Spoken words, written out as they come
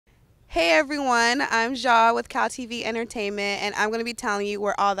Hey everyone, I'm Zha with CalTV Entertainment, and I'm going to be telling you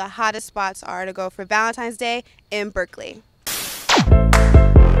where all the hottest spots are to go for Valentine's Day in Berkeley.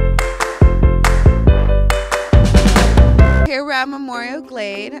 Here we're at Memorial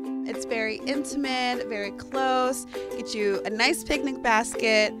Glade. It's very intimate, very close. Get you a nice picnic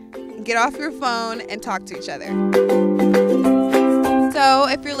basket, get off your phone, and talk to each other. So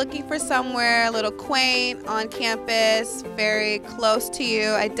if you're looking for somewhere a little quaint, on campus, very close to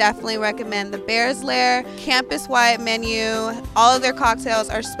you, I definitely recommend the Bear's Lair. Campus-wide menu, all of their cocktails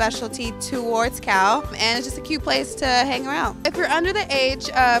are specialty towards Cal, and it's just a cute place to hang around. If you're under the age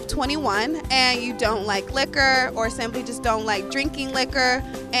of 21 and you don't like liquor or simply just don't like drinking liquor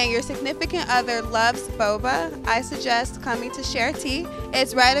and your significant other loves boba, I suggest coming to Share Tea.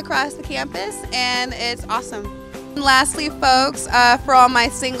 It's right across the campus and it's awesome. And lastly, folks, for all my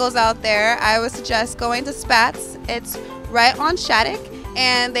singles out there, I would suggest going to Spats. It's right on Shattuck,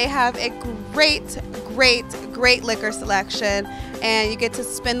 and they have a great liquor selection, and you get to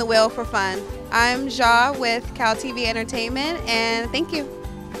spin the wheel for fun. I'm Zha with CalTV Entertainment, and thank you.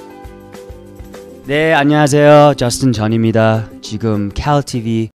 네, 안녕하세요. 저스틴 전입니다. 지금 CalTV